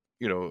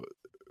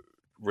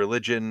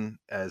religion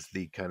as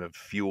the kind of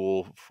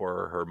fuel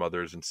for her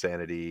mother's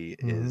insanity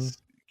is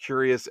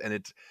curious, and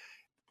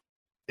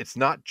it's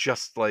not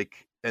just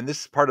and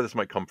this part of this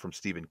might come from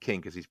Stephen King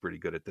because he's pretty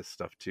good at this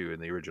stuff too in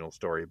the original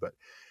story, but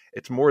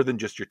it's more than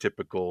just your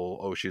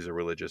typical she's a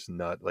religious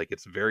nut.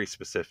 It's very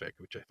specific,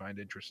 which I find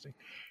interesting.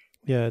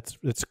 Yeah,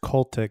 it's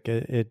cultic.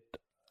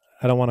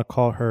 I don't want to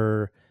call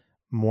her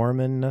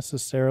Mormon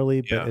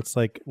necessarily, but it's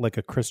like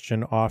a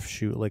Christian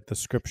offshoot. Like the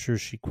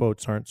scriptures she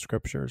quotes aren't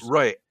scriptures,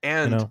 right?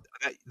 And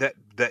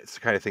that's the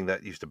kind of thing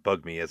that used to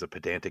bug me as a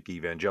pedantic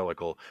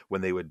evangelical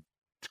when they would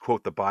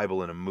quote the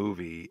Bible in a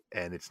movie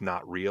and it's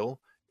not real.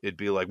 It'd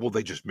be like, well,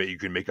 they just you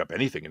can make up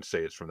anything and say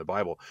it's from the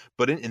Bible.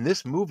 But in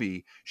this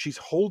movie, she's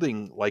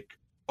holding like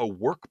a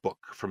workbook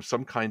from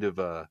some kind of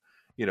a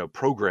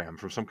program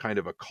from some kind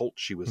of a cult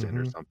she was in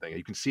or something.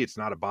 You can see it's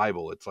not a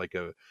Bible. It's like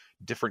a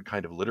different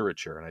kind of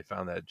literature. And I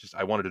found that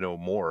I wanted to know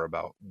more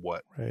about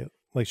what. Right.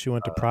 Like she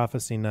went to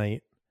prophecy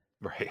night.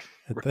 Right.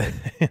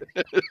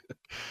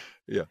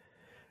 Yeah.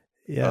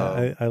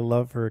 Yeah. I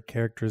love her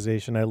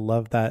characterization. I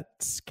love that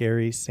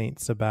scary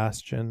Saint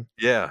Sebastian.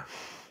 Yeah.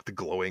 The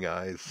glowing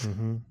eyes.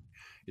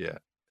 Yeah.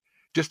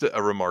 Just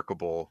a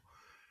remarkable,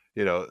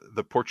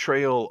 the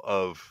portrayal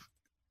of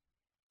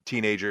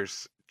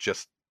teenagers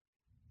just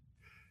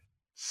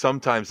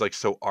sometimes like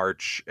so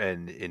arch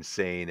and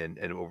insane and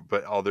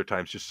but other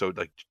times just so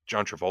like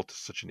John Travolta's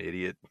such an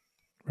idiot.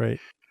 Right.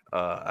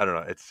 I don't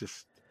know. It's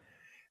just,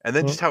 and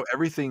then just how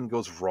everything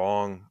goes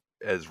wrong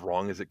as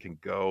it can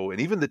go.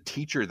 And even the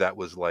teacher that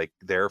was like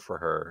there for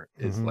her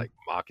is like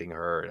mocking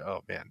her. Oh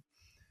man.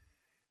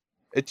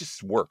 It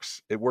just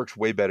works. It works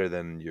way better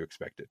than you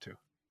expect it to.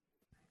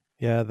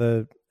 Yeah.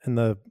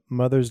 The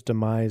mother's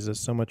demise is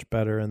so much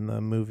better in the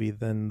movie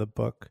than the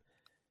book.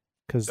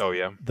 Because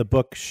the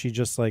book, she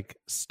just like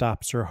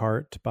stops her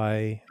heart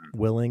by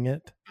willing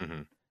it.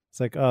 It's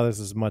like, oh, this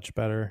is much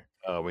better.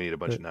 Oh, we need a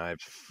bunch of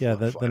knives. Yeah,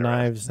 the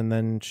knives, and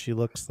then she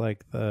looks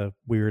like the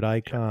weird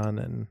icon,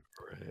 and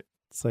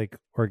it's like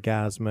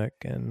orgasmic.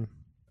 And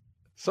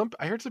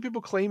I heard some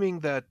people claiming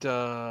that,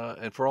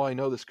 and for all I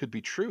know, this could be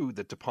true,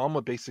 that De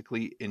Palma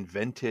basically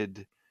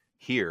invented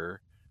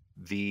here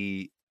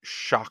the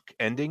shock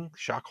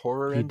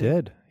horror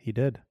ending. He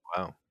did.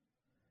 Wow.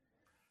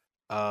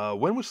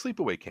 When was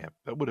Sleepaway Camp?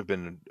 That would have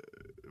been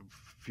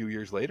a few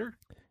years later.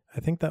 I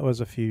think that was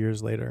a few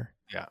years later.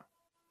 Yeah.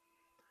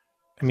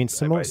 I mean,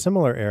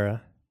 similar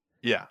era.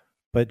 Yeah.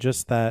 But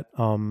just that,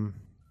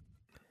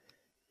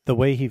 the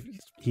way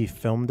he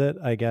filmed it,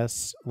 I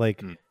guess,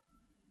 like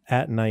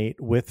at night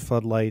with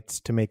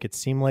floodlights to make it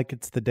seem like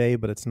it's the day,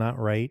 but it's not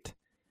right.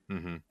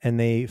 And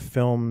they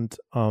filmed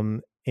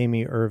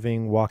Amy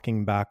Irving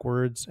walking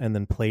backwards and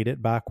then played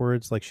it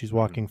backwards like she's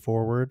walking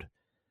forward.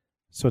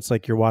 So it's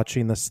like you're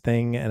watching this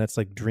thing and it's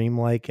like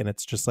dreamlike and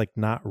it's just like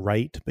not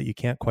right, but you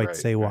can't quite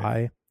say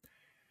why.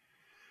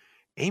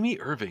 Amy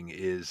Irving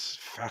is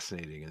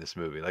fascinating in this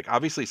movie. Like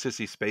obviously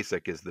Sissy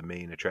Spacek is the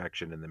main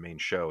attraction and the main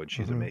show and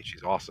she's amazing.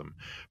 She's awesome.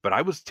 But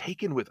I was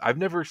taken with, I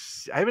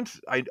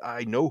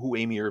know who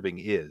Amy Irving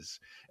is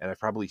and I've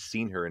probably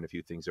seen her in a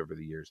few things over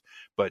the years,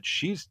 but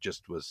she's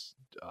just was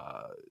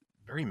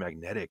very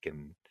magnetic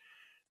and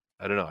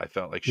I don't know. I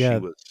felt like she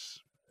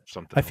was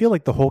something. I feel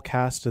like the whole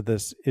cast of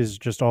this is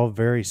just all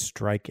very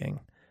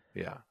striking.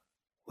 Yeah.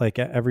 Like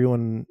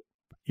everyone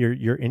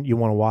you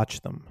want to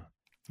watch them.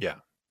 Yeah.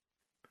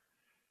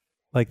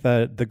 Like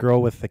the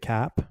girl with the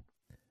cap.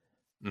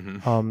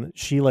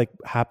 She like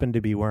happened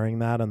to be wearing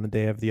that on the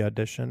day of the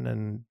audition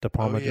and De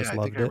Palma just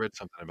loved it. I read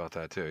something about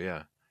that too.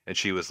 Yeah. And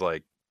she was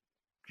like,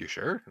 you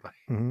sure? Like,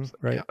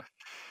 right.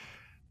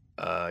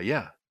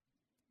 Yeah.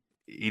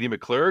 Edie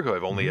McClurg, who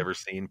I've only ever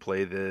seen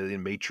play the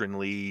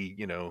matronly,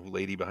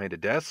 lady behind a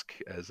desk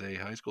as a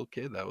high school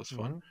kid. That was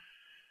fun.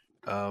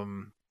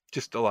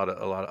 Just a lot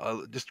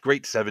of just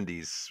great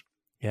 70s.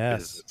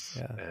 Yes.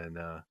 Yeah. And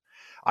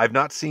I've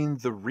not seen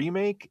the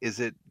remake. Is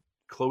it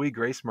Chloe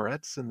Grace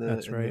Moretz in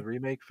the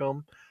remake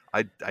film?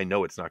 I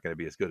know it's not going to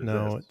be as good as this.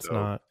 No, it's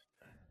not.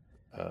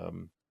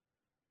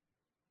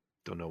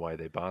 Don't know why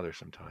they bother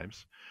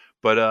sometimes.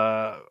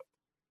 But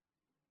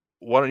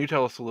why don't you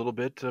tell us a little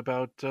bit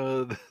about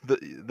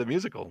the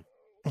musical?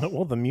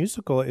 Well, the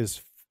musical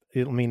is,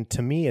 I mean,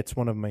 to me, it's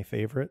one of my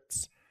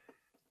favorites.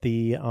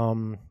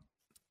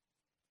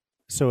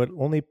 So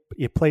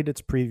it played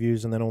its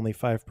previews and then only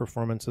 5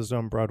 performances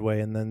on Broadway,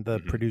 and then the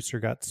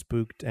producer got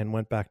spooked and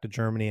went back to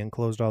Germany and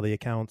closed all the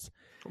accounts.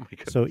 Oh my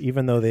goodness. So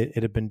even though it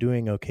had been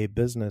doing okay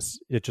business,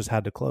 it just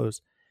had to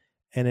close,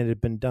 and it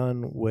had been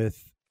done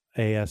with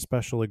a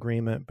special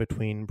agreement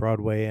between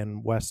Broadway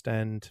and West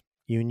End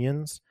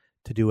unions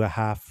to do a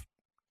half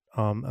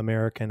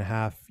American,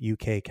 half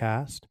UK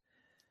cast.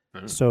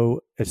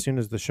 So as soon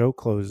as the show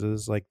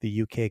closes, like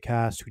the UK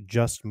cast who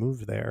just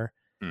moved there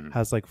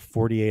has like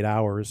 48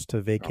 hours to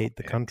vacate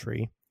the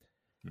country.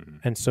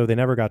 And so they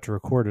never got to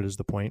record it is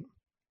the point.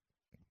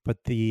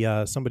 But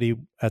the somebody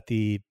at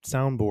the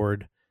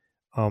soundboard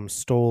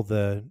stole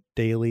the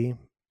daily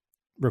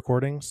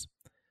recordings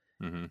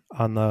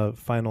on the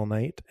final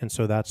night. And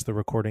so that's the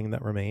recording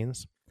that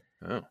remains.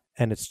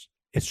 And it's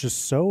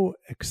just so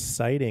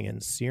exciting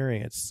and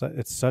searing. It's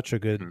such a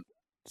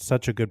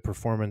good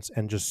performance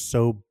and just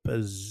so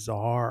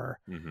bizarre.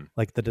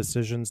 Like the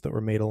decisions that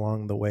were made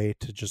along the way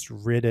to just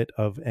rid it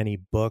of any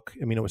book.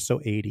 I mean, it was so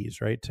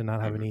 80s, right? To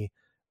not have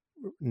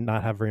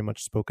not have very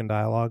much spoken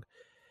dialogue.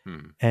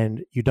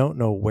 And you don't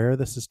know where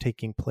this is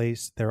taking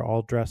place. They're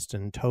all dressed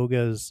in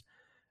togas.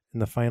 in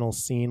the final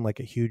scene, like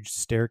a huge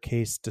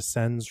staircase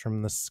descends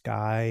from the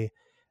sky.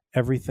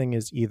 Everything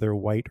is either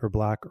white or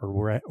black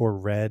or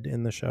red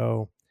in the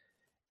show.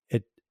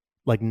 It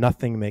like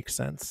nothing makes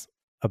sense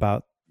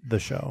about the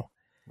show.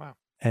 Wow.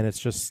 And it's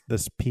just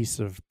this piece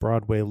of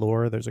Broadway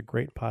lore. There's a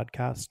great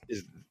podcast.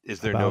 Is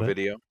there no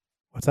video?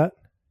 What's that?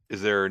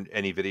 Is there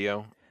any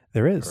video?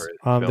 There is.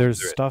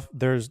 There's stuff.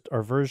 There's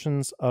our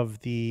versions of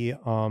the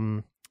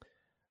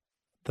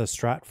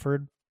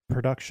Stratford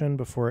production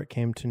before it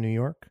came to New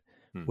York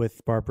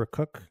with Barbara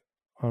Cook.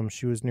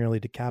 She was nearly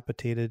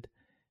decapitated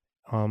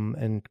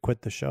and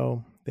quit the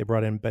show. They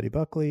brought in Betty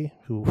Buckley,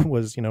 who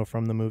was,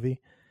 from the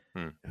movie,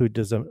 who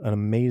does an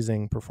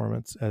amazing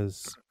performance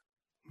as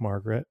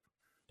Margaret.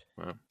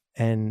 Wow.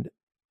 And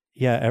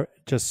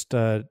just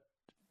they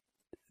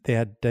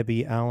had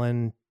Debbie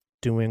Allen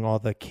doing all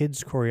the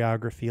kids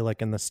choreography,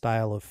 like in the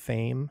style of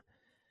Fame.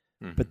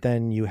 But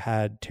then you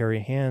had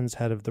Terry Hands,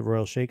 head of the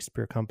Royal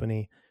Shakespeare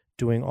Company,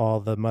 doing all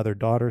the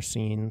mother-daughter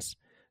scenes.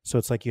 So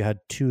it's like you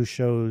had two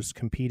shows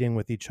competing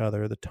with each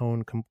other. The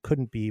tone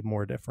couldn't be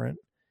more different.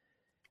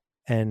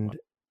 And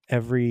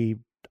every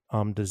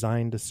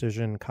design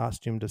decision,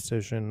 costume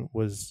decision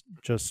was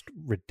just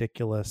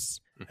ridiculous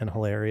and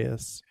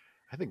hilarious.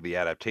 I think the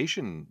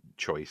adaptation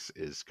choice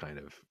is kind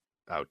of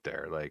out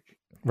there. Like,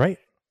 right.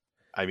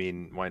 I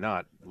mean, why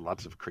not?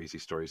 Lots of crazy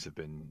stories have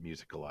been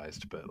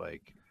musicalized, but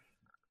like,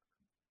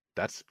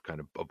 that's kind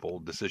of a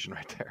bold decision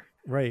right there.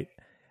 Right.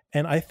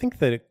 And I think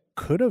that it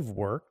could have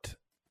worked,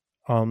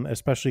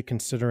 especially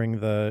considering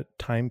the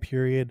time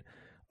period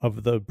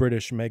of the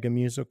British mega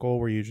musical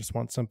where you just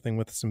want something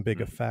with some big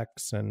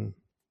effects,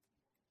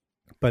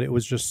 but it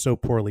was just so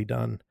poorly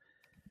done.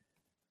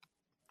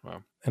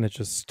 Wow. And it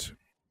just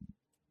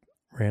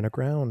ran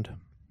aground.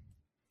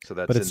 So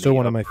that's, but it's still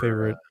one of my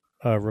favorite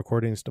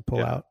recordings to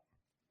pull out.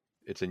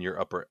 It's in your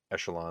upper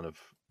echelon of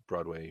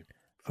Broadway.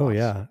 Oh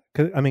yeah.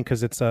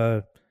 Cause it's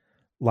a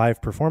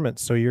live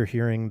performance. So you're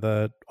hearing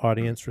the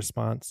audience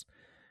response.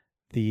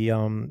 The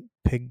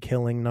pig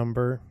killing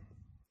number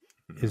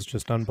is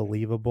just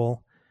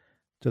unbelievable.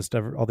 Just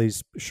all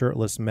these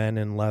shirtless men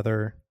in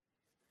leather.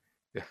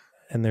 Yeah.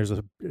 And there's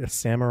a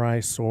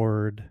samurai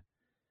sword.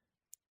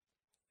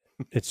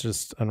 It's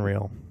just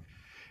unreal.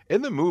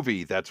 In the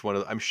movie, that's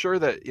I'm sure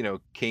that,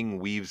 King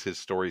weaves his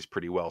stories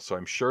pretty well. So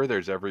I'm sure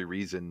there's every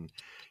reason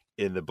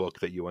in the book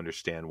that you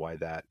understand why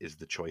that is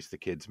the choice the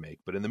kids make.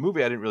 But in the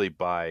movie, I didn't really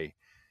buy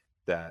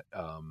that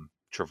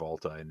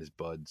Travolta and his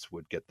buds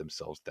would get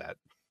themselves that.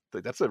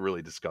 Like, that's a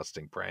really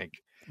disgusting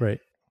prank. Right.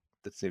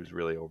 That seems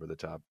really over the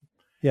top.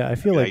 Yeah, I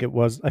feel like it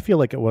was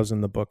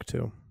in the book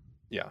too.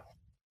 Yeah.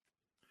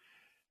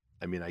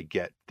 I mean, I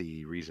get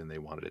the reason they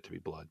wanted it to be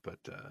blood, but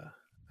I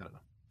don't know.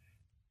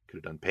 Could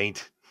have done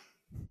paint.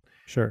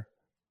 Sure.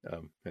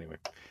 Anyway.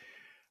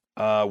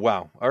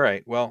 Wow. All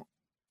right. Well,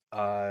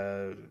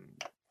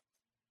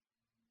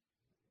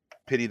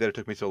 pity that it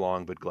took me so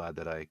long, but glad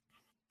that I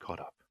caught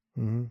up.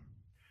 Mm-hmm.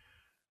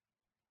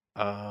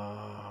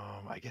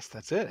 I guess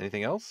that's it.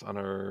 Anything else on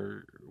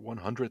our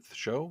 100th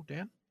show,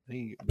 Dan?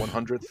 Any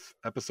 100th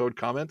episode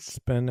comments?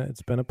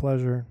 It's been a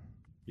pleasure.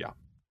 Yeah.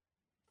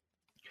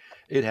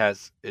 It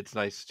has. It's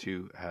nice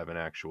to have an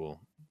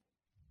actual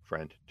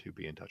friend to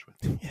be in touch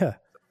with. Yeah.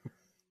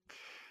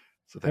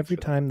 So every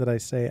time that I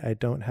say I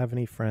don't have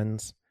any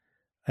friends,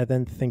 I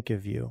then think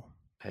of you.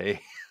 Hey,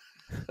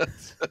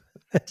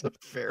 that's a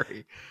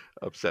very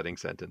upsetting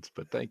sentence,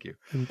 but thank you.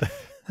 And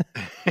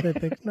I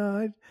think,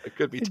 no, it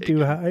could be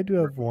taken. I do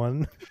have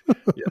one.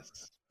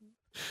 Yes.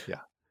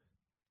 Yeah.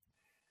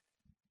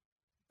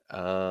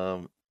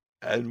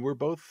 And we're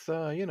both,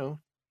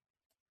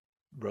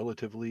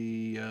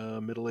 relatively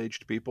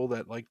middle-aged people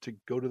that like to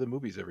go to the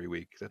movies every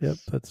week.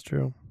 That's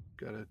true.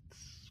 Gotta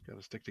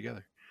stick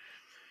together.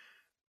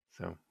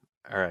 So,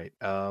 all right.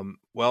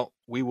 Well,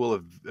 we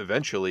will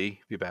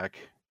eventually be back.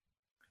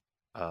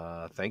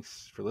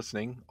 Thanks for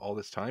listening all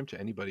this time to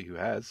anybody who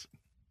has.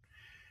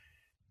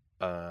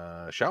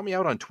 Shout me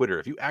out on Twitter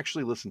if you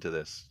actually listen to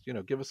this.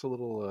 Give us a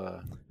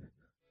little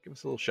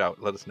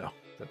shout. Let us know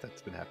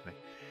that's been happening.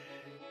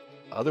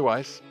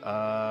 Otherwise,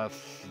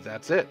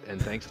 that's it.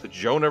 And thanks to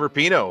Jonah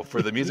Rapino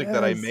for the music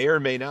that I may or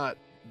may not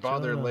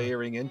bother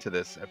layering into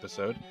this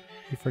episode.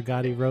 He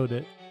forgot he wrote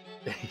it.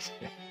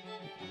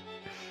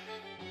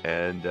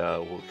 And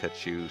we'll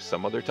catch you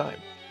some other time.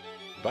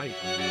 Bye.